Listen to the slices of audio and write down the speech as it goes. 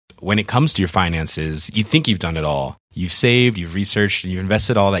when it comes to your finances, you think you've done it all. You've saved, you've researched, and you've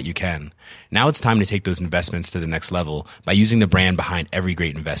invested all that you can. Now it's time to take those investments to the next level by using the brand behind every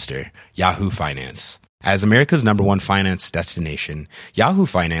great investor, Yahoo Finance. As America's #1 finance destination, Yahoo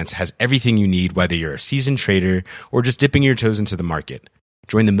Finance has everything you need, whether you're a seasoned trader or just dipping your toes into the market.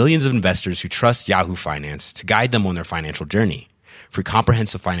 Join the millions of investors who trust Yahoo Finance to guide them on their financial journey. For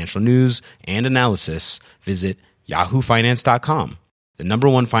comprehensive financial news and analysis, visit yahoofinance.com, the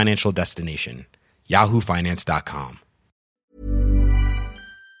 #1 financial destination, yahoofinance.com.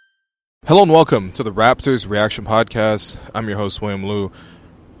 Hello and welcome to the Raptors Reaction Podcast. I'm your host, William Liu.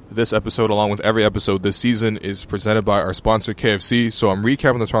 This episode, along with every episode this season, is presented by our sponsor, KFC. So I'm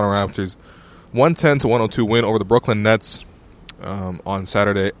recapping the Toronto Raptors' 110-102 win over the Brooklyn Nets on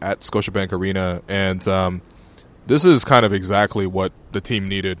Saturday at Scotiabank Arena. And this is kind of exactly what the team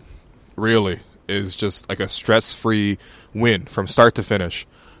needed, really, is just like a stress-free win from start to finish.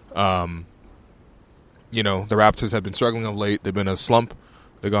 The Raptors have been struggling of late. They've been in a slump.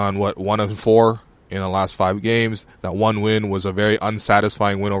 They've gone, 1-4 in the last 5 games. That one win was a very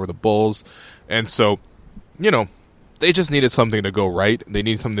unsatisfying win over the Bulls. And so, they just needed something to go right. They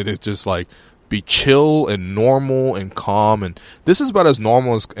need something to just, be chill and normal and calm. And this is about as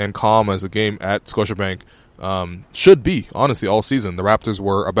normal and calm as a game at Scotiabank should be, honestly, all season. The Raptors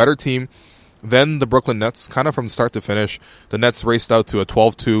were a better team than the Brooklyn Nets, kind of from start to finish. The Nets raced out to a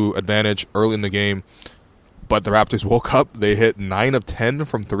 12-2 advantage early in the game. But the Raptors woke up. They hit 9 of 10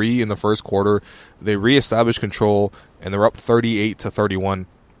 from 3 in the first quarter. They reestablished control, and they're up 38-31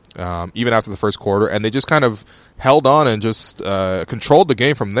 even after the first quarter. And they just kind of held on and just controlled the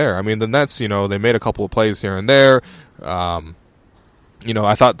game from there. I mean, the Nets, they made a couple of plays here and there. I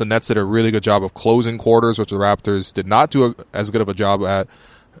thought the Nets did a really good job of closing quarters, which the Raptors did not do as good of a job at.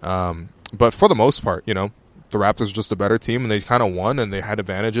 But for the most part, the Raptors were just a better team, and they kind of won, and they had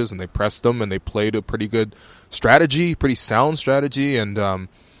advantages, and they pressed them, and they played a pretty good strategy, pretty sound strategy, and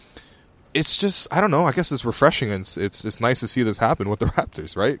it's just, I don't know, I guess it's refreshing, and it's nice to see this happen with the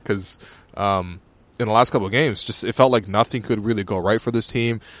Raptors, right? Because in the last couple of games, just it felt like nothing could really go right for this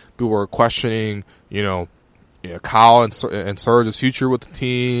team. People were questioning, Kyle and Serge's future with the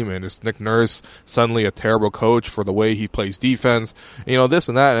team, and is Nick Nurse suddenly a terrible coach for the way he plays defense? This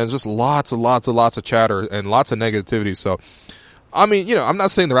and that, and just lots of chatter and lots of negativity. So, I mean, I'm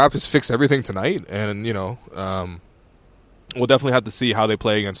not saying the Raptors fix everything tonight, and we'll definitely have to see how they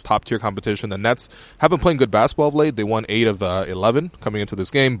play against top tier competition. The Nets have been playing good basketball of late. They won 8 of 11 coming into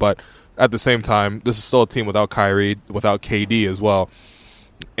this game, but at the same time, this is still a team without Kyrie, without KD as well.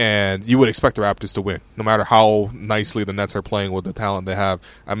 And you would expect the Raptors to win, no matter how nicely the Nets are playing with the talent they have.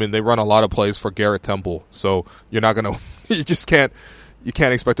 I mean, they run a lot of plays for Garrett Temple, so you're not gonna, you can't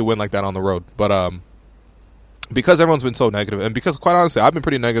expect to win like that on the road. But because everyone's been so negative, and because quite honestly, I've been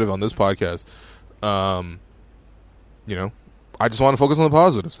pretty negative on this podcast. I just want to focus on the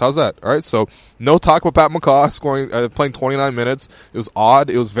positives. How's that? All right. So no talk about Pat McCaw playing 29 minutes. It was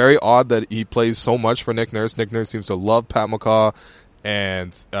odd. It was very odd that he plays so much for Nick Nurse. Nick Nurse seems to love Pat McCaw.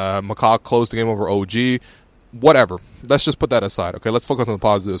 And McCaw closed the game over OG. Whatever. Let's just put that aside. Okay, let's focus on the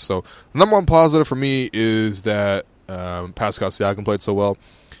positives. So, the number one positive for me is that Pascal Siakam played so well.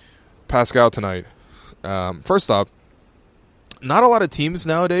 Pascal tonight. First off, not a lot of teams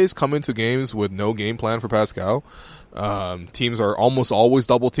nowadays come into games with no game plan for Pascal. Teams are almost always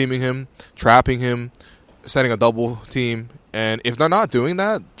double teaming him, trapping him, setting a double team. And if they're not doing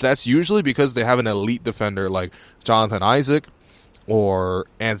that, that's usually because they have an elite defender like Jonathan Isaac, or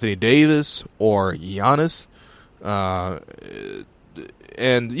Anthony Davis, or Giannis.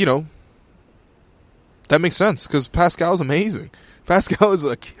 And, that makes sense, because Pascal is amazing. Pascal is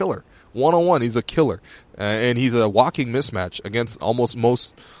a killer. 1-on-1, he's a killer. And he's a walking mismatch against almost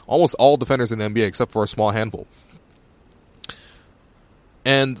all defenders in the NBA, except for a small handful.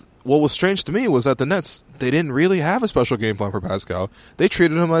 And what was strange to me was that the Nets, they didn't really have a special game plan for Pascal. They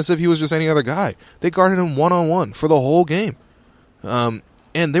treated him as if he was just any other guy. They guarded him 1-on-1 for the whole game. And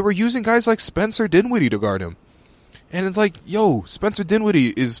they were using guys like Spencer Dinwiddie to guard him. And it's like, Spencer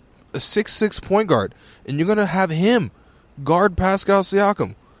Dinwiddie is a 6'6" point guard, and you're going to have him guard Pascal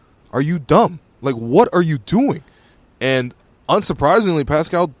Siakam. Are you dumb? What are you doing? And unsurprisingly,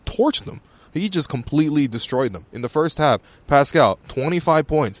 Pascal torched them. He just completely destroyed them. In the first half, Pascal, 25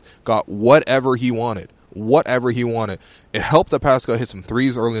 points, got whatever he wanted. It helped that Pascal hit some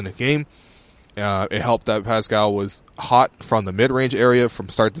threes early in the game. It helped that Pascal was hot from the mid-range area from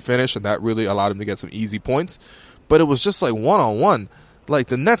start to finish, and that really allowed him to get some easy points. But it was just one-on-one.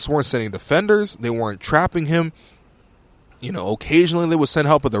 The Nets weren't sending defenders. They weren't trapping him. Occasionally they would send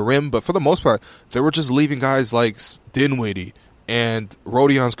help at the rim, but for the most part, they were just leaving guys like Dinwiddie and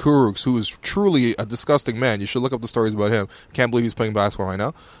Rodions Kurucs, who is truly a disgusting man. You should look up the stories about him. Can't believe he's playing basketball right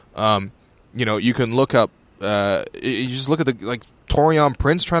now. You can look up. You just look at Torian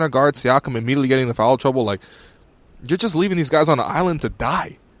Prince trying to guard Siakam, immediately getting the foul trouble. Like, you're just leaving these guys on an island to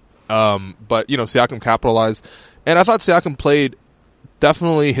die. But Siakam capitalized, and I thought Siakam played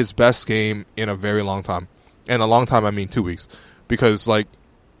definitely his best game in a very long time. And a long time, I mean 2 weeks, because Siakam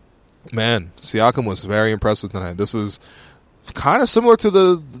was very impressive tonight. This is kind of similar to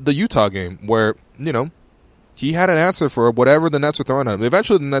the Utah game where, he had an answer for whatever the Nets were throwing at him.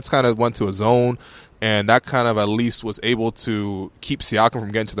 Eventually, the Nets kind of went to a zone, and that kind of at least was able to keep Siakam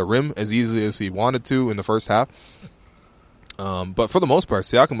from getting to the rim as easily as he wanted to in the first half. But for the most part,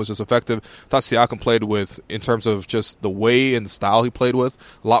 Siakam was just effective. I thought Siakam played with, in terms of just the way and style he played with,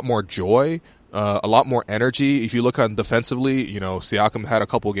 a lot more joy. A lot more energy. If you look on defensively, Siakam had a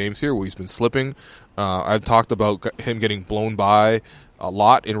couple games here where he's been slipping. I've talked about him getting blown by a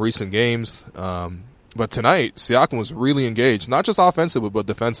lot in recent games. But tonight, Siakam was really engaged, not just offensively, but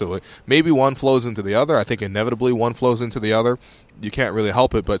defensively. Maybe one flows into the other. I think inevitably one flows into the other. You can't really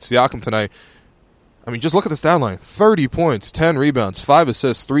help it. But Siakam tonight, just look at the stat line. 30 points, 10 rebounds, 5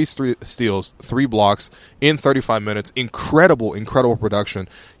 assists, 3 steals, 3 blocks in 35 minutes. Incredible production.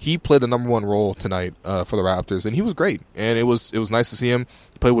 He played the number one role tonight for the Raptors, and he was great. And it was nice to see him.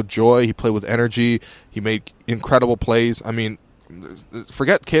 He played with joy. He played with energy. He made incredible plays.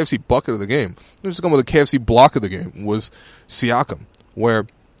 Forget KFC bucket of the game. Let's just go with the KFC block of the game was Siakam, where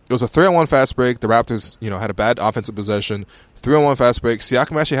it was a 3-on-1 fast break. The Raptors, had a bad offensive possession. 3-on-1 fast break.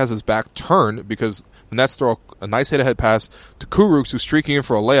 Siakam actually has his back turned because the Nets throw a nice hit-ahead pass to Kurucs, who's streaking in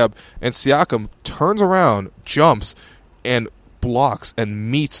for a layup, and Siakam turns around, jumps, and blocks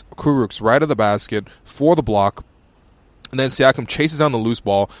and meets Kurucs right at the basket for the block. And then Siakam chases down the loose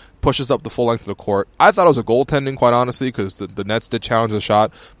ball, pushes up the full length of the court. I thought it was a goaltending, quite honestly, because the Nets did challenge the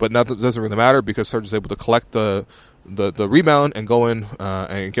shot, but that doesn't really matter because Serge was able to collect the rebound and go in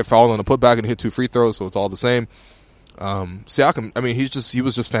and get fouled on the putback and hit 2 free throws, so it's all the same. Siakam, he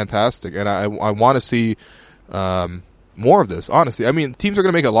was just fantastic, and I want to see more of this, honestly. Teams are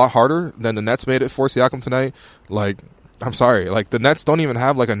going to make it a lot harder than the Nets made it for Siakam tonight. I'm sorry, the Nets don't even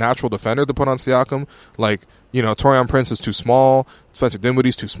have a natural defender to put on Siakam. Torian Prince is too small, Spencer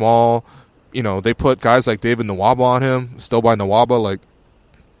Dinwiddie's too small. They put guys like David Nwaba on him, still by Nwaba,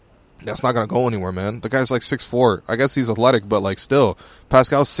 that's not going to go anywhere, man. The guy's 6'4". I guess he's athletic, but still.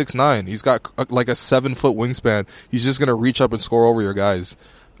 Pascal's 6'9". He's got a 7-foot wingspan. He's just going to reach up and score over your guys.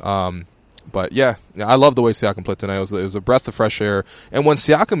 But yeah, I love the way Siakam played tonight. It was a breath of fresh air. And when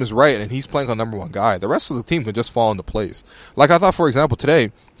Siakam is right and he's playing on number one guy, the rest of the team can just fall into place. I thought, for example,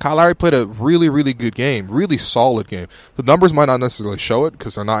 today, Kyle Lowry played a really, really good game, really solid game. The numbers might not necessarily show it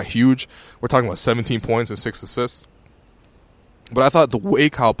because they're not huge. We're talking about 17 points and 6 assists. But I thought the way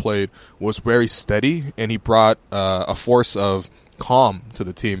Kyle played was very steady, and he brought a force of calm to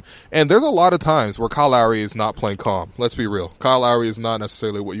the team. And there's a lot of times where Kyle Lowry is not playing calm. Let's be real. Kyle Lowry is not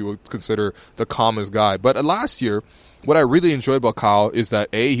necessarily what you would consider the calmest guy. But last year, what I really enjoyed about Kyle is that,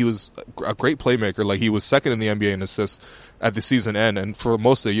 he was a great playmaker. He was second in the NBA in assists at the season end, and for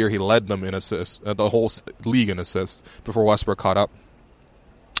most of the year, he led them in assists, the whole league in assists, before Westbrook caught up.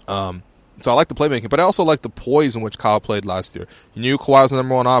 So I like the playmaking, but I also like the poise in which Kyle played last year. He knew Kawhi was the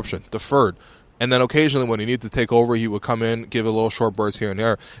number one option, deferred. And then occasionally when he needed to take over, he would come in, give a little short burst here and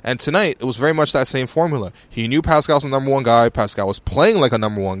there. And tonight, it was very much that same formula. He knew Pascal was the number one guy. Pascal was playing like a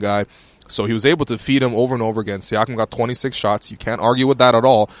number one guy. So he was able to feed him over and over again. Siakam got 26 shots. You can't argue with that at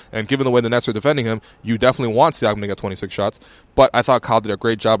all. And given the way the Nets are defending him, you definitely want Siakam to get 26 shots. But I thought Kyle did a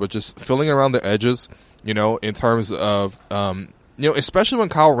great job of just filling around the edges, in terms of... especially when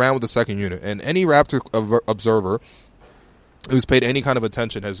Kyle ran with the second unit. And any Raptor observer who's paid any kind of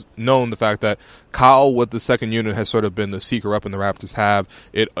attention has known the fact that Kyle with the second unit has sort of been the secret weapon the Raptors have.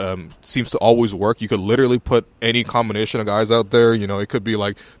 It seems to always work. You could literally put any combination of guys out there. It could be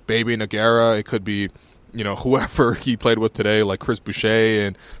like Baby Nagara. It could be, whoever he played with today, like Chris Boucher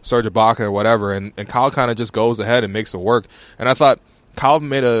and Serge Ibaka or whatever. And Kyle kind of just goes ahead and makes it work. And I thought Kyle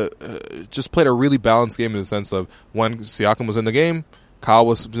just played a really balanced game in the sense of when Siakam was in the game, Kyle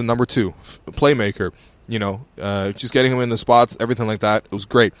was the number 2 playmaker. Just getting him in the spots, everything like that. It was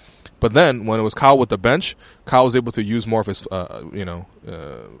great. But then when it was Kyle with the bench, Kyle was able to use more of his,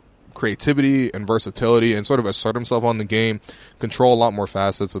 creativity and versatility and sort of assert himself on the game, control a lot more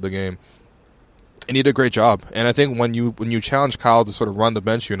facets of the game. And he did a great job. And I think when you challenge Kyle to sort of run the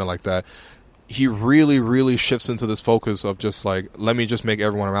bench unit like that, he really, really shifts into this focus of just like, let me just make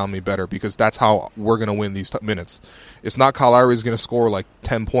everyone around me better, because that's how we're going to win these minutes. It's not Kyle Lowry is going to score like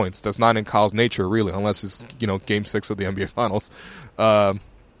 10 points. That's not in Kyle's nature, really, unless it's, Game 6 of the NBA Finals.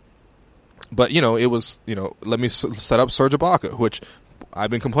 But, it was, let me set up Serge Ibaka, which I've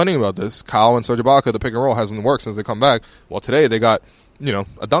been complaining about this. Kyle and Serge Ibaka, the pick and roll hasn't worked since they come back. Well, today they got,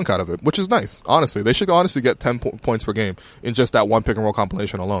 a dunk out of it, which is nice. Honestly, they should honestly get 10 points per game in just that one pick and roll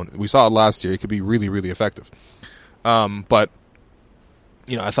compilation alone. We saw it last year. It could be really, really effective. But,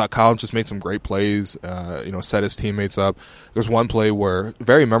 I thought Kyle just made some great plays, set his teammates up. There's one play where,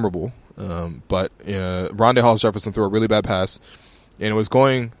 very memorable, but Rondae Hollis-Jefferson threw a really bad pass, and it was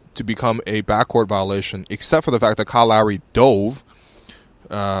going to become a backcourt violation, except for the fact that Kyle Lowry dove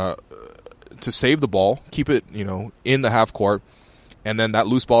to save the ball, keep it, in the half court, and then that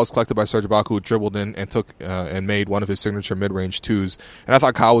loose ball was collected by Serge Ibaka, who dribbled in and took and made one of his signature mid-range twos. And I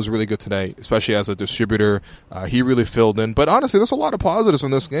thought Kyle was really good today, especially as a distributor. He really filled in. But honestly, there's a lot of positives from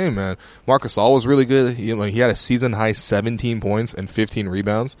this game, man. Marc Gasol was really good. He had a season-high 17 points and 15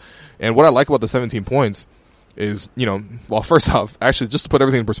 rebounds. And what I like about the 17 points is, first off, actually, just to put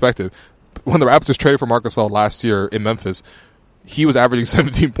everything in perspective, when the Raptors traded for Marc Gasol last year in Memphis, he was averaging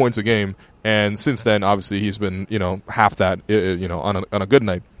 17 points a game, and since then, obviously, he's been, half that, on a good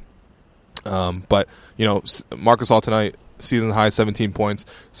night. But, Marc Gasol tonight, season high 17 points,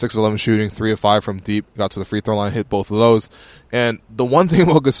 6-11 shooting, 3 of 5 from deep, got to the free throw line, hit both of those. And the one thing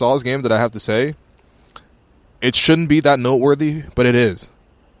about Gasol's game that I have to say, it shouldn't be that noteworthy, but it is.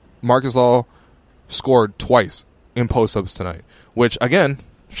 Marc Gasol scored twice in post-ups tonight, which, again,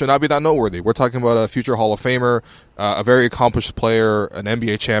 should not be that noteworthy. We're talking about a future Hall of Famer, a very accomplished player, an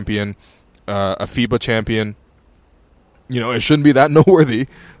NBA champion, a FIBA champion. It shouldn't be that noteworthy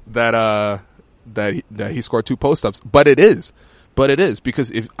that he scored 2 post-ups, but it is.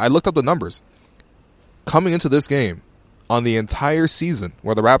 Because if I looked up the numbers coming into this game on the entire season,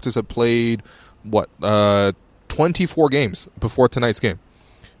 where the Raptors have played 24 games before tonight's game,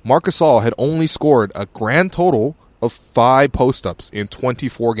 Marc Gasol had only scored a grand total of 5 post-ups in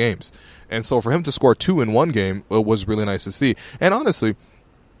 24 games. And so for him to score 2 in one game, it was really nice to see. And honestly,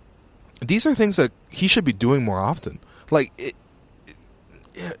 these are things that he should be doing more often.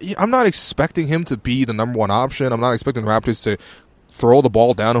 I'm not expecting him to be the number one option. I'm not expecting the Raptors to throw the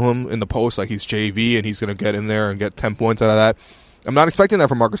ball down to him in the post like he's JV and he's going to get in there and get 10 points out of that. I'm not expecting that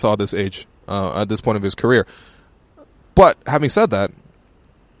from Marc Gasol at this age, at this point of his career. But having said that,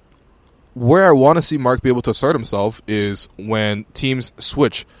 where I want to see Mark be able to assert himself is when teams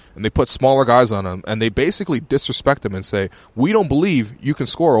switch and they put smaller guys on him and they basically disrespect him and say, we don't believe you can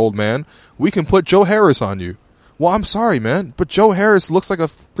score, old man. We can put Joe Harris on you. Well, I'm sorry, man, but Joe Harris looks like a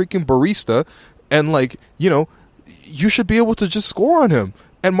freaking barista, and you should be able to just score on him.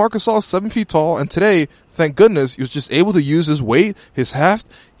 And Marc Gasol is 7 feet tall, and today, thank goodness, he was just able to use his weight, his heft.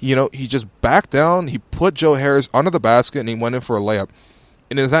 He just backed down, he put Joe Harris under the basket, and he went in for a layup.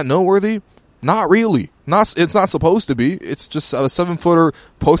 And is that noteworthy? Not really. It's not supposed to be. It's just a 7-footer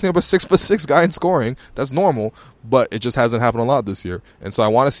posting up a 6'6" guy and scoring. That's normal, but it just hasn't happened a lot this year. And so I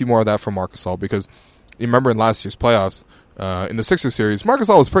want to see more of that from Marc Gasol, because you remember in last year's playoffs, in the Sixers series, Marc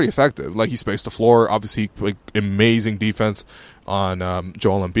Gasol was pretty effective. He spaced the floor. Obviously, he played amazing defense on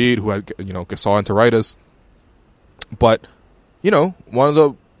Joel Embiid, who had Gasol enteritis. But one of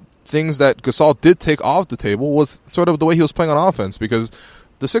the things that Gasol did take off the table was sort of the way he was playing on offense, because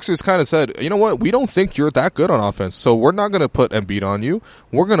the Sixers kind of said, you know what, we don't think you're that good on offense, so we're not going to put Embiid on you.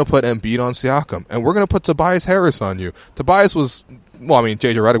 We're going to put Embiid on Siakam, and we're going to put Tobias Harris on you. Tobias was, JJ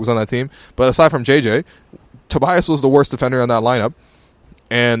Redick was on that team, but aside from JJ, Tobias was the worst defender on that lineup,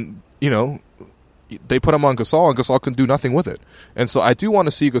 and, they put him on Gasol, and Gasol couldn't do nothing with it. And so I do want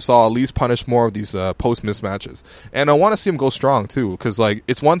to see Gasol at least punish more of these post mismatches. And I want to see him go strong, too, because,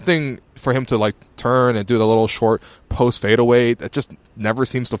 it's one thing for him to, turn and do the little short post fadeaway. That just never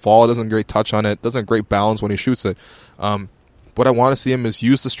seems to fall. It doesn't great touch on it. Doesn't great balance when he shoots it. What I want to see him is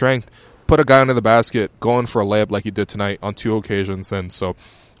use the strength, put a guy under the basket, go in for a layup like he did tonight on 2 occasions. And so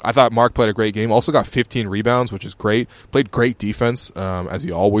I thought Mark played a great game. Also got 15 rebounds, which is great. Played great defense, as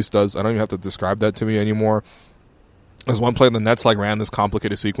he always does. I don't even have to describe that to me anymore. There's one play the Nets ran this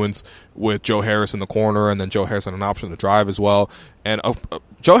complicated sequence with Joe Harris in the corner, and then Joe Harris had an option to drive as well. And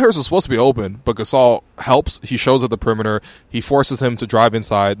Joe Harris is supposed to be open, but Gasol helps. He shows at the perimeter. He forces him to drive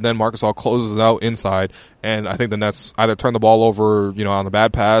inside. Then Marc Gasol closes out inside, and I think the Nets either turn the ball over, on the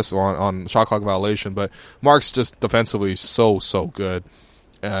bad pass or on shot clock violation. But Mark's just defensively so good.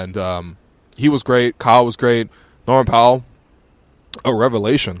 And he was great. Kyle was great. Norman Powell, a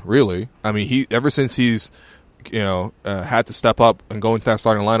revelation, really. I mean, ever since he's had to step up and go into that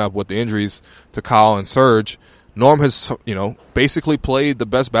starting lineup with the injuries to Kyle and Serge, Norm has, basically played the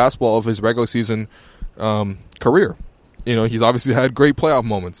best basketball of his regular season career. He's obviously had great playoff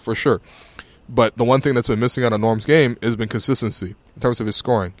moments, for sure. But the one thing that's been missing out of Norm's game has been consistency in terms of his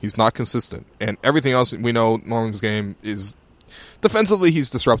scoring. He's not consistent. And everything else we know, Norm's game is defensively he's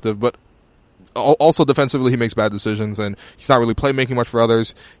disruptive, but also defensively he makes bad decisions, and he's not really playmaking much for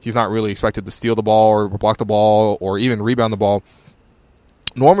others. He's not really expected to steal the ball or block the ball or even rebound the ball.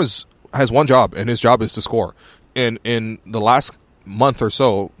 Norm has one job, and his job is to score. And in the last month or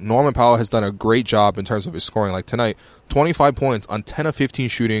so, Norman Powell has done a great job in terms of his scoring. Like tonight, 25 points on 10 of 15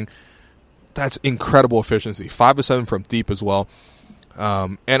 shooting. That's incredible efficiency. 5 of 7 from deep as well.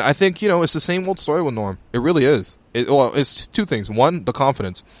 And I think, it's the same old story with Norm. It really is. It's two things. One, the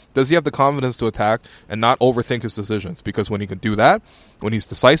confidence. Does he have the confidence to attack and not overthink his decisions? Because when he can do that, when he's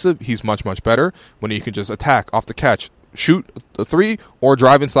decisive, he's much, much better. When he can just attack off the catch, shoot a three, or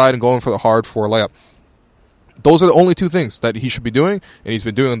drive inside and go in for the hard for a layup. Those are the only two things that he should be doing, and he's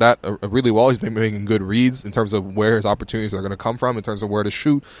been doing that really well. He's been making good reads in terms of where his opportunities are going to come from, in terms of where to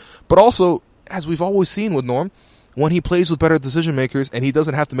shoot. But also, as we've always seen with Norm, when he plays with better decision makers, and he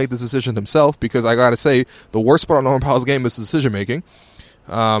doesn't have to make the decision himself, because I got to say, the worst part of Norman Powell's game is decision making.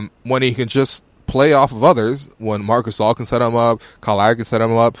 When he can just play off of others, when Marcus Gasol can set him up, Kyle Lowry can set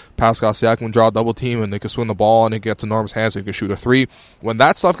him up, Pascal Siakam can draw a double team, and they can swing the ball, and it gets to Norm's hands, and he can shoot a three. When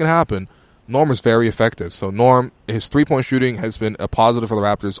that stuff can happen, Norm is very effective. So Norm, his three-point shooting has been a positive for the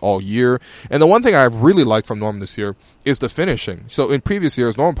Raptors all year. And the one thing I've really liked from Norm this year is the finishing. So in previous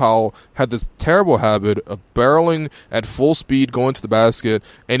years, Norm Powell had this terrible habit of barreling at full speed, going to the basket,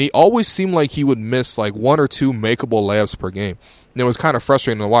 and he always seemed like he would miss like 1 or 2 makeable layups per game. And it was kind of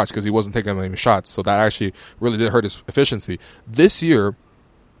frustrating to watch because he wasn't taking many shots. So that actually really did hurt his efficiency. This year,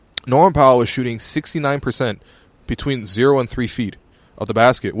 Norm Powell is shooting 69% between 0 and 3 feet of the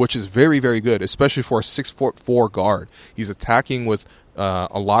basket, which is very, very good, especially for a 6'4" guard. He's attacking with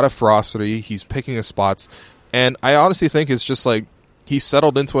a lot of ferocity. He's picking his spots. And I honestly think it's just like he's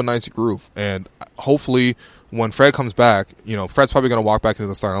settled into a nice groove. And hopefully when Fred comes back, Fred's probably going to walk back into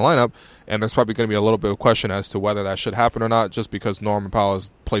the starting lineup, and there's probably going to be a little bit of question as to whether that should happen or not, just because Norman Powell has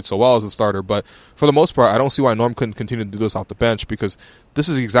played so well as a starter. But for the most part, I don't see why Norm couldn't continue to do this off the bench, because this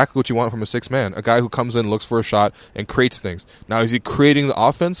is exactly what you want from a sixth man, a guy who comes in, looks for a shot, and creates things. Now, is he creating the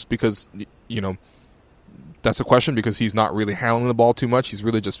offense? Because, that's a question, because he's not really handling the ball too much. He's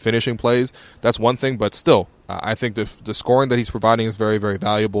really just finishing plays. That's one thing, but still, I think the scoring that he's providing is very, very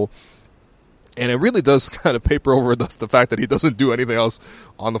valuable. And it really does kind of paper over the fact that he doesn't do anything else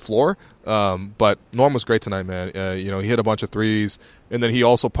on the floor. But Norm was great tonight, man. He hit a bunch of threes, and then he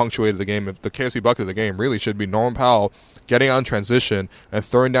also punctuated the game. If the KFC bucket of the game really should be Norman Powell getting on transition and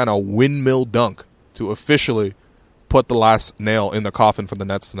throwing down a windmill dunk to officially put the last nail in the coffin for the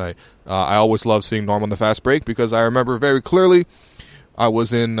Nets tonight. I always love seeing Norm on the fast break, because I remember very clearly I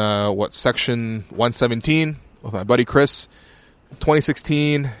was in, section 117 with my buddy Chris,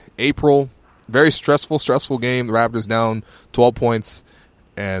 2016, April. Very stressful game. The Raptors down 12 points,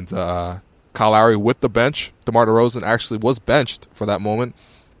 and Kyle Lowry with the bench. DeMar DeRozan actually was benched for that moment.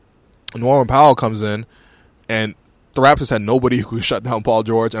 Norman Powell comes in, and the Raptors had nobody who could shut down Paul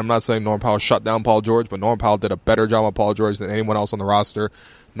George. And I'm not saying Norman Powell shut down Paul George, but Norman Powell did a better job on Paul George than anyone else on the roster.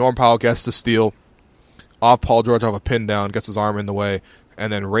 Norman Powell gets the steal off Paul George off a pin down, gets his arm in the way,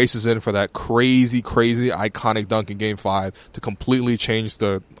 and then races in for that crazy, iconic dunk in Game 5 to completely change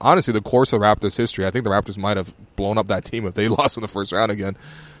the course of Raptors history. I think the Raptors might have blown up that team if they lost in the first round again,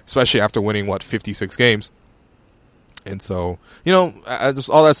 especially after winning, 56 games. And so,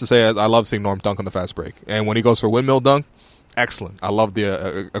 all that's to say is I love seeing Norm dunk on the fast break. And when he goes for windmill dunk, excellent. I love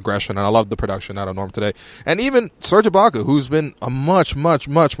the aggression, and I love the production out of Norm today. And even Serge Ibaka, who's been a much, much,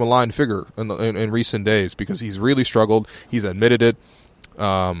 much maligned figure in recent days, because he's really struggled. He's admitted it.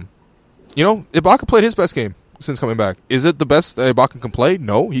 Ibaka played his best game since coming back. Is it the best that Ibaka can play?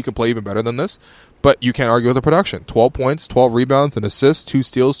 No, he can play even better than this. But you can't argue with the production. 12 points, 12 rebounds, an assist, 2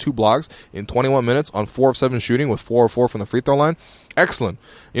 steals, 2 blocks in 21 minutes on 4 of 7 shooting with 4 of 4 from the free throw line. Excellent.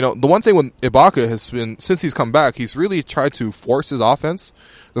 The one thing with Ibaka has been, since he's come back, he's really tried to force his offense.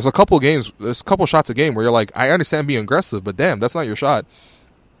 There's a couple shots a game where you're like, I understand being aggressive, but damn, that's not your shot.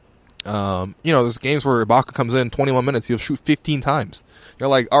 There's games where Ibaka comes in 21 minutes, he'll shoot 15 times. You're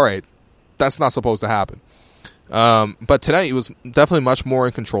like, all right, that's not supposed to happen. But tonight he was definitely much more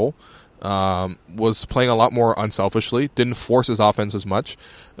in control. Was playing a lot more unselfishly, didn't force his offense as much.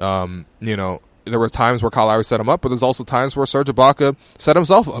 There were times where Kyle Lowry set him up, but there's also times where Serge Ibaka set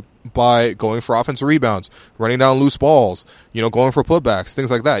himself up. by going for offensive rebounds, running down loose balls, going for putbacks, things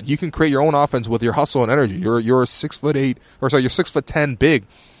like that. You can create your own offense with your hustle and energy. You're 6'8", you're 6'10" big,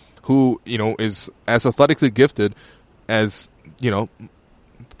 who is as athletically gifted as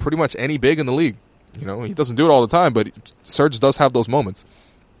pretty much any big in the league. He doesn't do it all the time, but Serge does have those moments.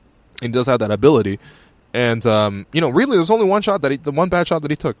 He does have that ability, and really, there's only one bad shot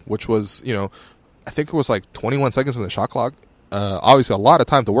that he took, which was I think it was like 21 seconds in the shot clock. Obviously, a lot of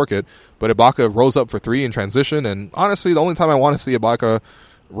time to work it, but Ibaka rose up for three in transition, and honestly, the only time I want to see Ibaka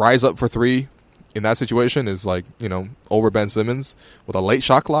rise up for three in that situation is over Ben Simmons with a late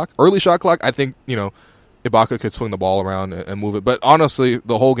shot clock. Early shot clock, I think Ibaka could swing the ball around and move it. But honestly,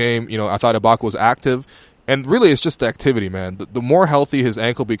 the whole game, I thought Ibaka was active, and really, it's just the activity, man. The more healthy his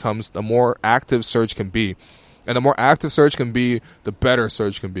ankle becomes, the more active Serge can be. And the more active Serge can be, the better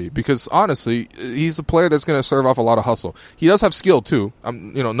Serge can be. Because honestly, he's a player that's going to serve off a lot of hustle. He does have skill too,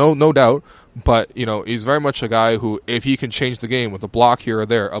 no doubt. But he's very much a guy who, if he can change the game with a block here or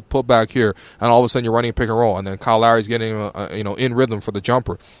there, a putback here, and all of a sudden you're running pick and roll, and then Kyle Lowry's getting in rhythm for the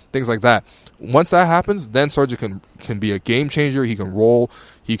jumper, things like that. Once that happens, then Serge can be a game changer. He can roll.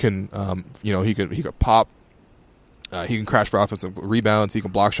 He can he can pop. He can crash for offensive rebounds. He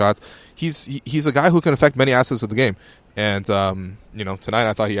can block shots. He's a guy who can affect many aspects of the game. And tonight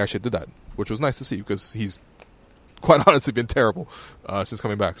I thought he actually did that, which was nice to see because he's quite honestly been terrible since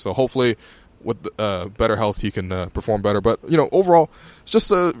coming back. So hopefully with better health he can perform better. But overall, it's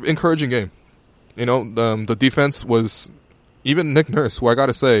just an encouraging game. The defense was, even Nick Nurse, who I got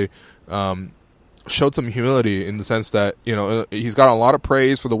to say showed some humility in the sense that he's got a lot of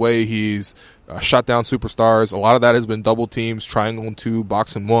praise for the way he's shut down superstars. A lot of that has been double teams, triangle and 2,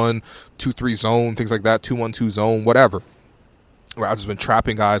 box and 1, 2-3 zone, things like that, 2-1-2 zone, whatever. Raptors have been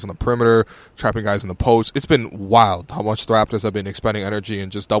trapping guys on the perimeter, trapping guys in the post. It's been wild how much the Raptors have been expending energy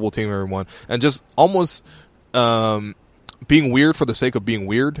and just double teaming everyone and just almost being weird for the sake of being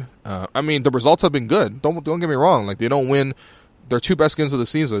weird. The results have been good. Don't get me wrong. Like, they don't win. Their two best games of the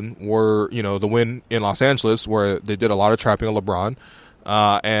season were, the win in Los Angeles where they did a lot of trapping of LeBron,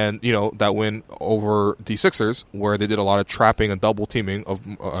 and that win over the Sixers where they did a lot of trapping and double teaming of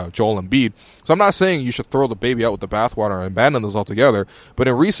Joel Embiid. So I'm not saying you should throw the baby out with the bathwater and abandon those altogether, but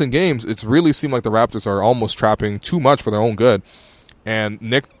in recent games, it's really seemed like the Raptors are almost trapping too much for their own good. And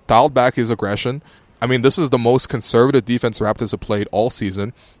Nick dialed back his aggression. This is the most conservative defense the Raptors have played all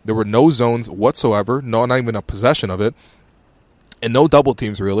season. There were no zones whatsoever, not even a possession of it. And no double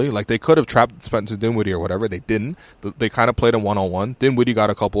teams, really. Like, they could have trapped Spencer Dinwiddie or whatever. They didn't. They kind of played him one-on-one. Dinwiddie got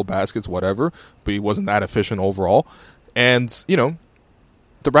a couple of baskets, whatever, but he wasn't that efficient overall. And, the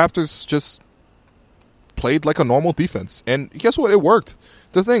Raptors just played like a normal defense. And guess what? It worked.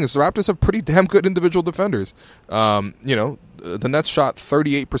 The thing is, the Raptors have pretty damn good individual defenders. The Nets shot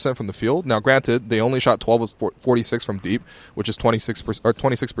 38% from the field. Now, granted, they only shot 12 of 46 from deep, which is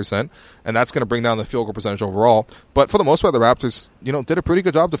 26%, and that's going to bring down the field goal percentage overall. But for the most part, the Raptors, did a pretty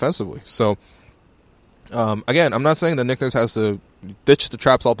good job defensively. So, again, I'm not saying that Nick Nurse has to ditch the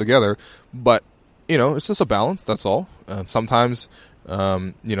traps altogether, but it's just a balance. That's all. Sometimes,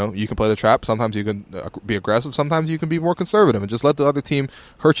 you can play the trap. Sometimes you can be aggressive. Sometimes you can be more conservative and just let the other team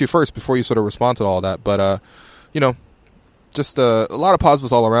hurt you first before you sort of respond to all that. But just a lot of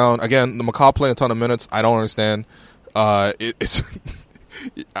positives all around. Again, the McCaw playing a ton of minutes. I don't understand. It's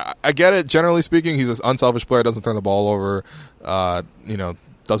I get it. Generally speaking, he's an unselfish player. Doesn't turn the ball over.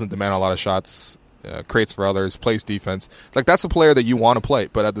 Doesn't demand a lot of shots. Creates for others. Plays defense. Like, that's a player that you want to play.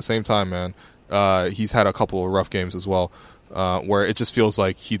 But at the same time, man, he's had a couple of rough games as well, where it just feels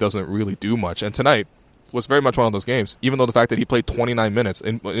like he doesn't really do much. And tonight was very much one of those games, even though the fact that he played 29 minutes,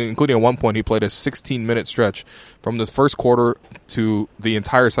 including at one point he played a 16-minute stretch from the first quarter to the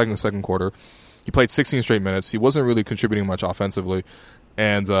entire second quarter. He played 16 straight minutes. He wasn't really contributing much offensively,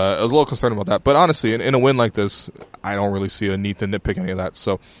 and I was a little concerned about that. But honestly, in a win like this, I don't really see a need to nitpick any of that.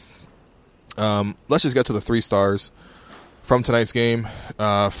 So let's just get to the 3 stars from tonight's game.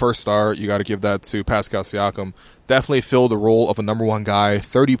 First star, you got to give that to Pascal Siakam. Definitely filled the role of a number one guy.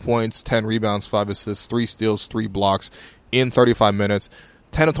 30 points, 10 rebounds, 5 assists, 3 steals, 3 blocks in 35 minutes.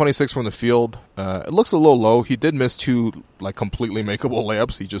 10 of 26 from the field. It looks a little low. He did miss 2 completely makeable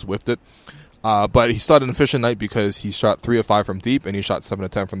layups. He just whiffed it. But he started an efficient night because he shot 3 of 5 from deep and he shot 7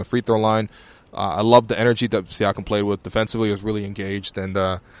 of 10 from the free throw line. I love the energy that Siakam played with. Defensively, he was really engaged.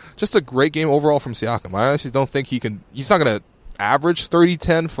 And just a great game overall from Siakam. I actually don't think he's not going to average 30,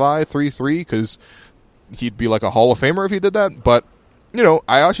 10, 5, 3, 3 because he'd be like a Hall of Famer if he did that. But,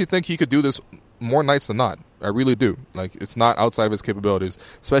 I actually think he could do this more nights than not. I really do. Like, it's not outside of his capabilities,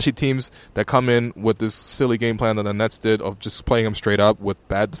 especially teams that come in with this silly game plan that the Nets did of just playing him straight up with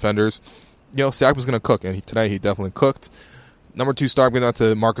bad defenders. You know, Siakam's going to cook, and tonight he definitely cooked. Number 2 star, I'm going out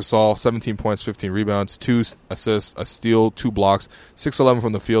to Marc Gasol, 17 points, 15 rebounds, 2 assists, a steal, 2 blocks, 6-11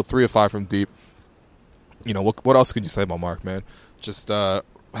 from the field, 3 of 5 from deep. You know, what else could you say about Marc, man? Just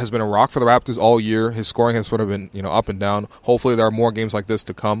has been a rock for the Raptors all year. His scoring has sort of been, you know, up and down. Hopefully there are more games like this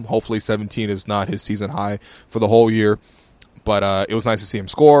to come. Hopefully 17 is not his season high for the whole year. But it was nice to see him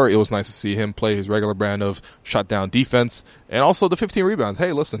score. It was nice to see him play his regular brand of shutdown defense. And also the 15 rebounds.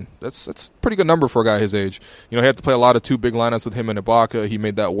 Hey, listen, that's a pretty good number for a guy his age. You know, he had to play a lot of 2 big lineups with him and Ibaka. He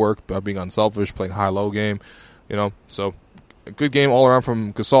made that work by being unselfish, playing high-low game. You know, so a good game all around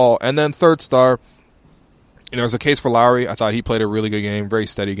from Gasol. And then 3rd star, you know, there's a case for Lowry. I thought he played a really good game, very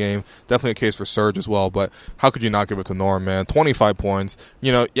steady game. Definitely a case for Serge as well. But how could you not give it to Norm, man? 25 points.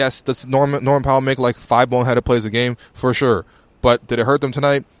 You know, yes, does Norm Powell make like 5 boneheaded plays a game? For sure. But did it hurt them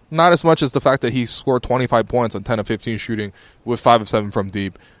tonight? Not as much as the fact that he scored 25 points on 10 of 15 shooting with 5 of 7 from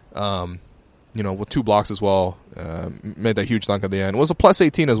deep. You know, with 2 blocks as well. Made that huge dunk at the end. It was a plus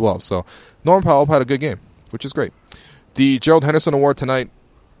 18 as well. So Norm Powell had a good game, which is great. The Gerald Henderson Award tonight,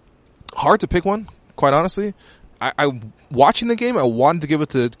 hard to pick one, quite honestly. I watching the game, I wanted to give it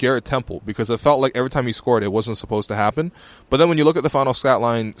to Garrett Temple because it felt like every time he scored, it wasn't supposed to happen. But then when you look at the final stat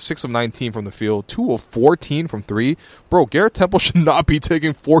line, 6 of 19 from the field, 2 of 14 from 3. Bro, Garrett Temple should not be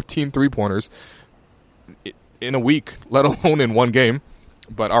taking 14 3-pointers in a week, let alone in one game.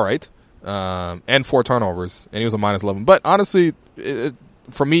 But all right. And 4 turnovers, and he was a minus 11. But honestly,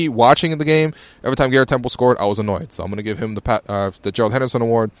 for me, watching the game, every time Garrett Temple scored, I was annoyed. So I'm going to give him the Gerald Henderson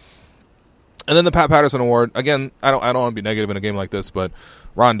Award. And then the Pat Patterson Award, again, I don't want to be negative in a game like this, but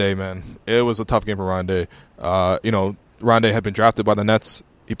Rondé, man, it was a tough game for Rondé. You know, Rondé had been drafted by the Nets.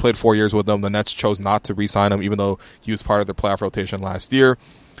 He played 4 years with them. The Nets chose not to re-sign him, even though he was part of their playoff rotation last year.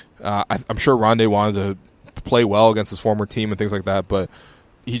 I'm sure Rondé wanted to play well against his former team and things like that, but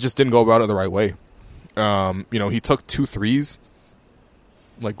he just didn't go about it the right way. You know, he took 2 threes.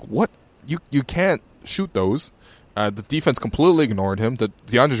 Like, what? You can't shoot those. The defense completely ignored him.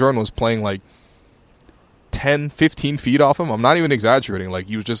 DeAndre Jordan was playing like 10, 15 feet off him. I'm not even exaggerating. Like,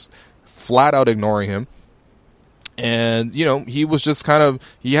 he was just flat out ignoring him. And, you know, he was just kind of,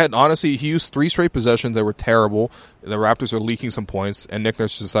 he used 3 straight possessions that were terrible. The Raptors are leaking some points, and Nick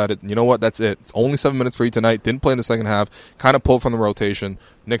Nurse decided, you know what, that's it. It's only 7 minutes for you tonight. Didn't play in the second half. Kind of pulled from the rotation.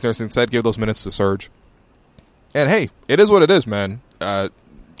 Nick Nurse instead gave those minutes to Serge. And hey, it is what it is, man.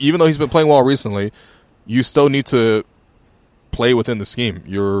 Even though he's been playing well recently, you still need to play within the scheme.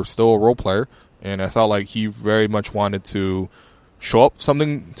 You're still a role player, and I felt like he very much wanted to show up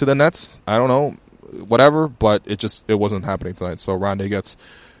something to the Nets. I don't know, whatever, but it wasn't happening tonight. So Rondé gets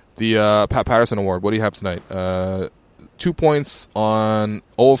the Pat Patterson Award. What do you have tonight? 2 points on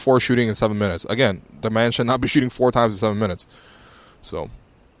 0 of 4 shooting in 7 minutes. Again, the man should not be shooting 4 times in 7 minutes. So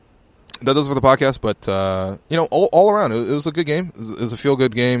that does it for the podcast, but you know, all around, it was a good game. It was a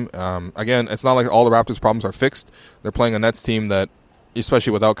feel-good game. Again, it's not like all the Raptors' problems are fixed. They're playing a Nets team that,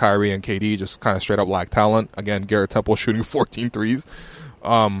 especially without Kyrie and KD, just kind of straight up lack talent. Again, Garrett Temple shooting 14 threes.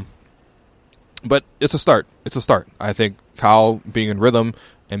 But it's a start. It's a start. I think Kyle being in rhythm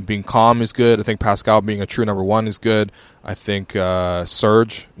and being calm is good. I think Pascal being a true number 1 is good. I think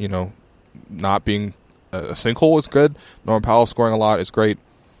Serge, you know, not being a sinkhole is good. Norman Powell scoring a lot is great.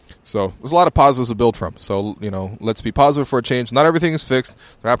 So there's a lot of positives to build from. So, you know, let's be positive for a change. Not everything is fixed.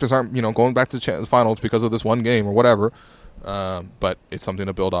 The Raptors aren't, you know, going back to the finals because of this one game or whatever. But it's something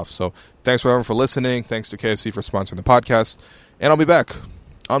to build off. So thanks everyone for listening. Thanks to KFC for sponsoring the podcast. And I'll be back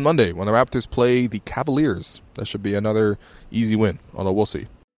on Monday when the Raptors play the Cavaliers. That should be another easy win, although we'll see.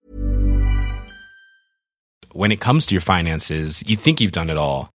 When it comes to your finances, you think you've done it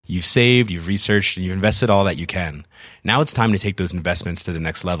all. You've saved, you've researched, and you've invested all that you can. Now it's time to take those investments to the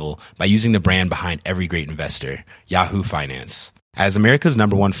next level by using the brand behind every great investor, Yahoo Finance. As America's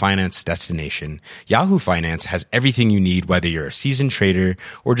 #1 finance destination, Yahoo Finance has everything you need, whether you're a seasoned trader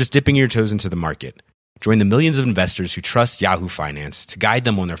or just dipping your toes into the market. Join the millions of investors who trust Yahoo Finance to guide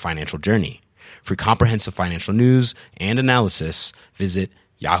them on their financial journey. For comprehensive financial news and analysis, visit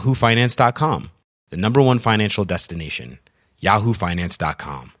yahoofinance.com, the #1 financial destination,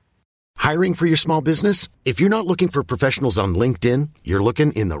 yahoofinance.com. Hiring for your small business? If you're not looking for professionals on LinkedIn, you're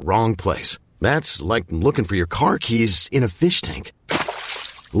looking in the wrong place. That's like looking for your car keys in a fish tank.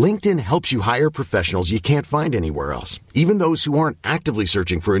 LinkedIn helps you hire professionals you can't find anywhere else, even those who aren't actively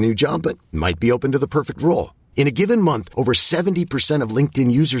searching for a new job but might be open to the perfect role. In a given month, over 70% of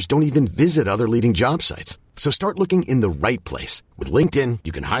LinkedIn users don't even visit other leading job sites. So start looking in the right place. With LinkedIn,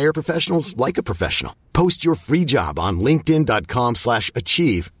 you can hire professionals like a professional. Post your free job on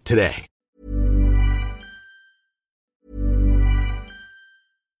linkedin.com/achieve today.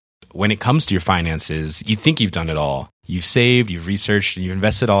 When it comes to your finances, you think you've done it all. You've saved, you've researched, and you've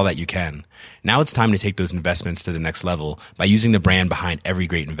invested all that you can. Now it's time to take those investments to the next level by using the brand behind every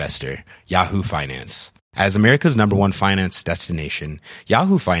great investor, Yahoo Finance. As America's #1 finance destination,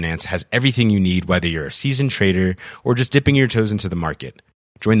 Yahoo Finance has everything you need, whether you're a seasoned trader or just dipping your toes into the market.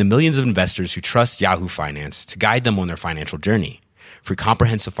 Join the millions of investors who trust Yahoo Finance to guide them on their financial journey. For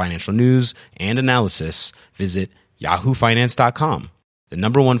comprehensive financial news and analysis, visit yahoofinance.com, the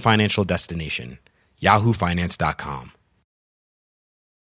 #1 financial destination, yahoofinance.com.